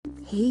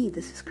Hey,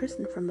 this is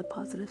Kristen from the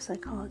Positive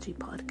Psychology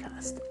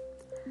Podcast.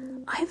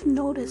 I've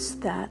noticed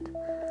that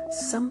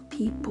some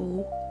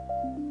people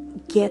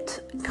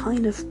get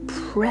kind of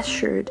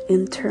pressured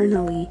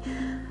internally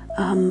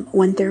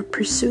when they're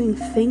pursuing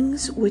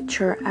things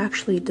which are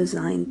actually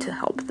designed to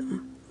help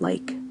them,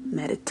 like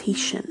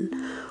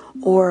meditation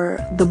or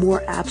the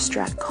more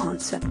abstract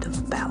concept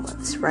of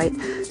balance, right?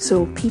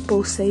 So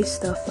people say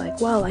stuff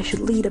like, well, I should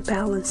lead a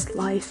balanced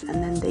life,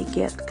 and then they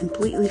get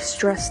completely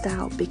stressed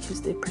out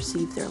because they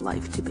perceive their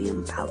life to be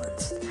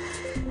imbalanced.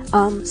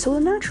 So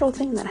the natural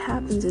thing that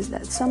happens is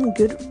that some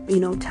good,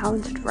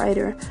 talented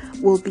writer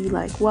will be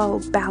like, well,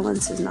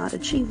 balance is not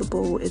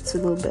achievable. It's a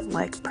little bit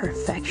like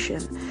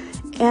perfection.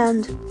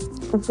 And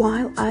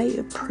while I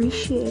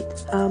appreciate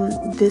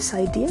this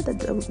idea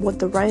that what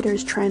the writer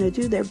is trying to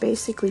do, they're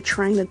basically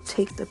trying to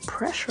take the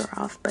pressure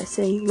off by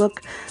saying,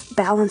 look,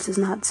 balance is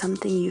not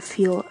something you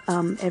feel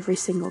every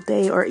single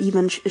day or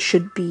even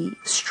should be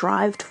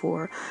strived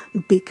for,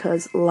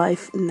 because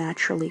life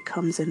naturally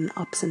comes in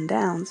ups and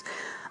downs.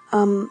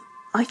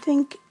 I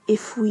think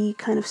if we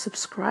kind of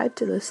subscribe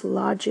to this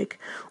logic,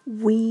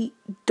 we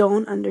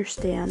don't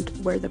understand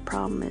where the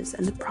problem is.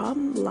 And the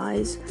problem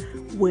lies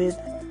with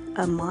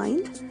a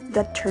mind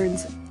that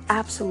turns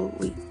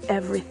absolutely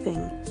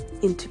everything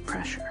into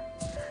pressure.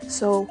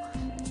 So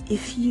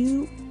if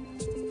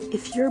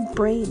your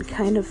brain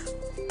kind of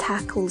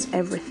tackles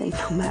everything,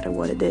 no matter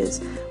what it is,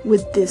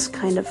 with this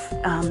kind of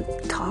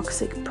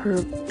toxic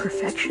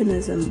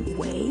perfectionism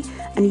way,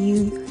 and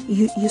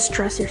you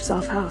stress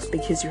yourself out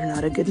because you're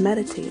not a good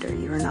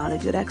meditator, you're not a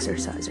good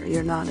exerciser,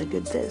 you're not a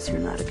good this, you're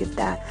not a good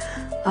that,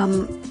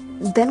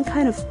 then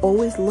kind of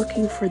always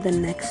looking for the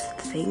next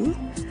thing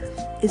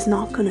is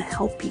not going to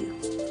help you.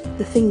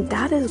 The thing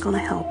that is going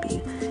to help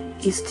you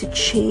is to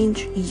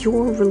change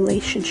your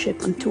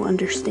relationship and to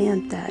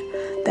understand that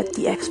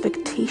the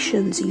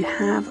expectations you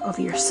have of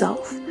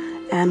yourself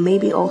and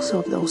maybe also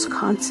of those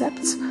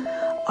concepts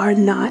are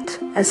not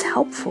as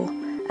helpful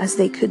as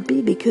they could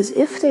be, because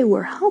if they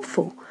were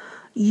helpful,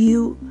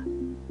 you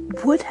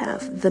would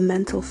have the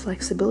mental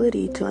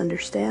flexibility to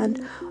understand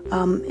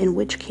in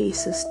which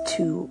cases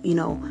to,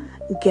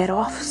 get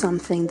off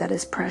something that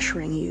is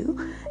pressuring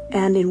you,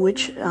 and in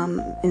which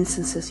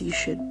instances you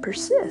should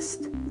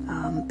persist.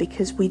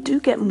 Because we do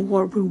get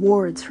more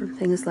rewards from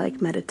things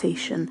like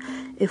meditation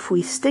if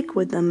we stick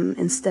with them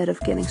instead of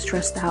getting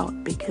stressed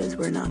out because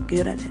we're not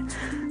good at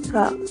it.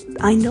 So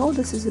I know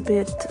this is a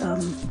bit...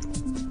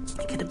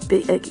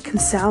 it can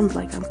sound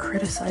like I'm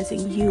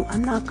criticizing you.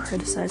 I'm not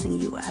criticizing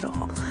you at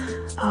all.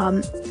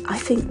 I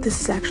think this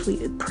is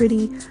actually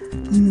pretty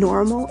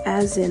normal,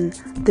 as in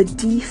the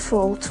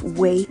default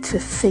way to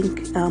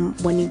think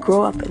when you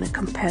grow up in a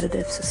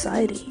competitive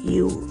society.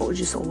 You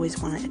just always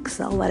want to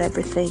excel at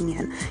everything,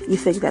 and you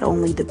think that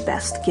only the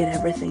best get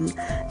everything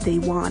they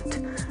want.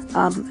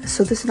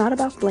 So this is not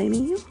about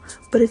blaming you,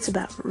 but it's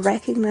about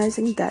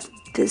recognizing that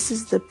this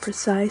is the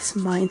precise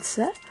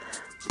mindset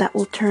that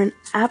will turn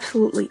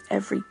absolutely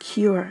every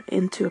cure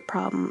into a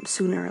problem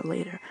sooner or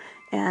later.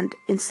 And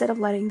instead of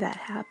letting that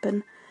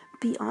happen,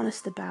 be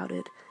honest about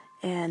it,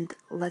 and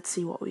let's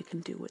see what we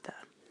can do with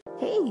that.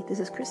 Hey, this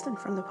is Kristen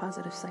from the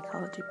Positive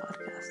Psychology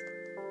Podcast.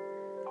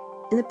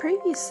 In the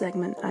previous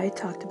segment, I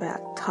talked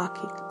about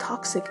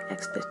toxic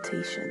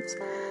expectations.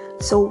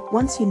 So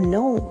once you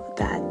know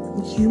that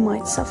you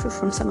might suffer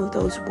from some of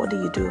those, what do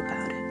you do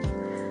about it?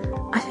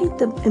 I think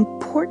the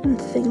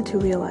important thing to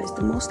realize,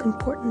 the most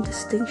important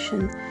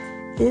distinction,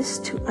 is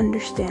to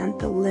understand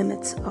the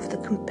limits of the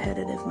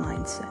competitive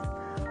mindset.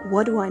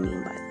 What do I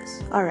mean by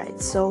this? Alright,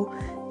 so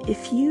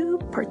if you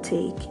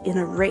partake in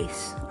a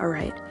race,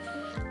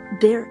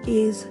 there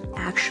is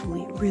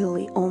actually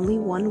really only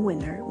one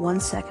winner, one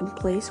second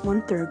place,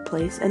 one third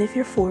place, and if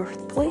you're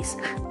fourth place,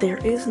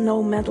 there is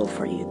no medal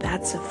for you.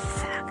 That's a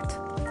fact.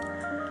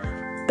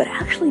 But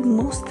actually,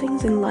 most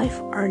things in life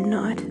are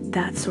not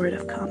that sort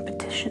of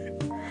competition.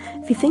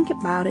 If you think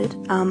about it,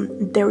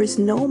 there is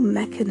no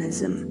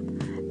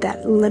mechanism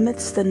that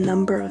limits the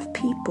number of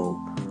people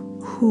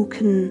who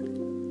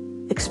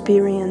can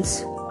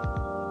experience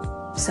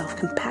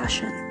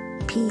self-compassion,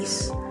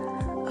 peace,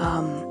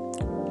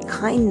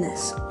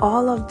 kindness,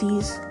 all of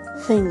these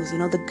things,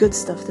 the good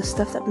stuff, the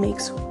stuff that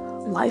makes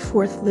life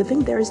worth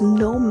living. There is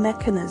no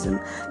mechanism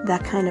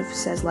that kind of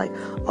says like,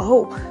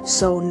 oh,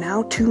 so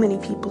now too many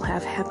people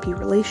have happy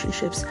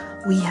relationships,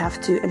 we have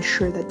to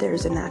ensure that there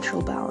is a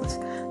natural balance.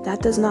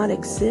 That does not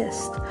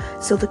exist.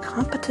 So the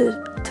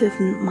competitive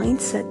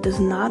mindset does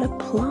not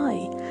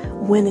apply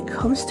when it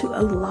comes to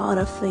a lot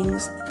of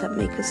things that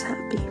make us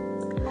happy.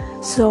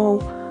 So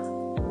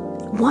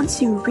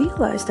once you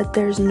realize that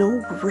there's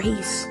no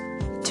race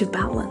to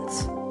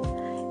balance,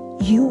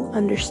 you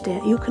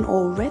understand, you can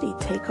already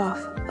take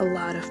off a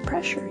lot of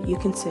pressure. You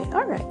can say,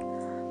 all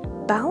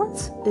right,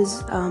 balance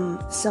is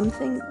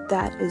something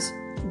that is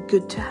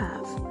good to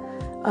have.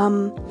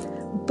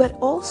 But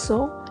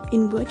also,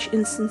 in which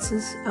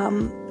instances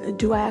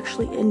do I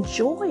actually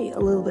enjoy a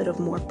little bit of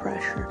more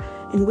pressure?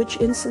 In which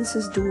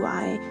instances do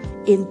I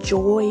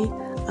enjoy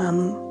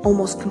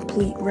almost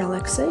complete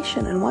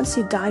relaxation? And once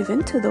you dive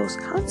into those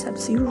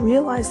concepts, you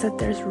realize that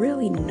there's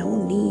really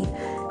no need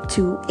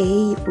to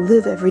A,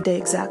 live every day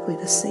exactly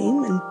the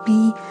same, and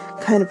B,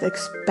 kind of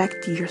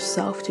expect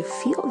yourself to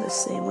feel the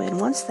same way. And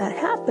once that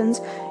happens,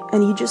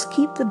 and you just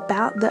keep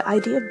the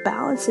idea of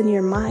balance in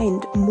your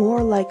mind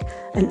more like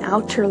an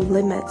outer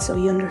limit, so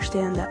you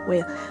understand that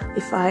way.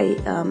 If I,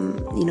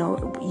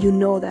 you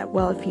know that,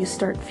 well, if you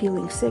start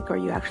feeling sick or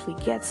you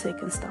actually get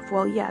sick and stuff,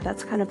 well, yeah,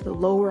 that's kind of the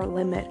lower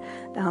limit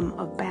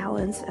of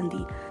balance, and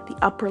the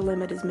upper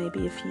limit is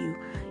maybe if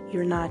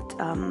you're not,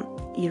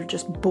 you're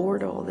just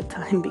bored all the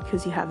time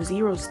because you have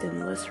zero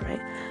stimulus, right?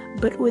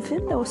 But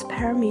within those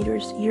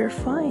parameters, you're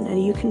fine,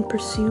 and you can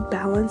pursue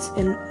balance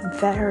in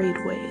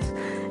varied ways.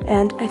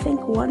 And I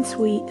think once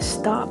we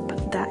stop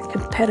that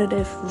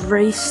competitive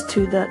race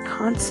to the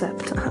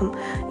concept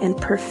and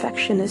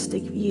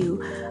perfectionistic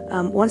view,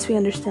 once we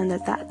understand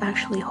that that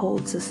actually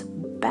holds us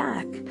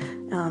back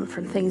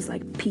from things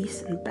like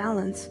peace and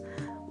balance,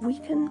 we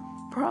can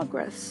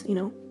progress,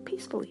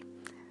 peacefully.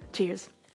 Cheers.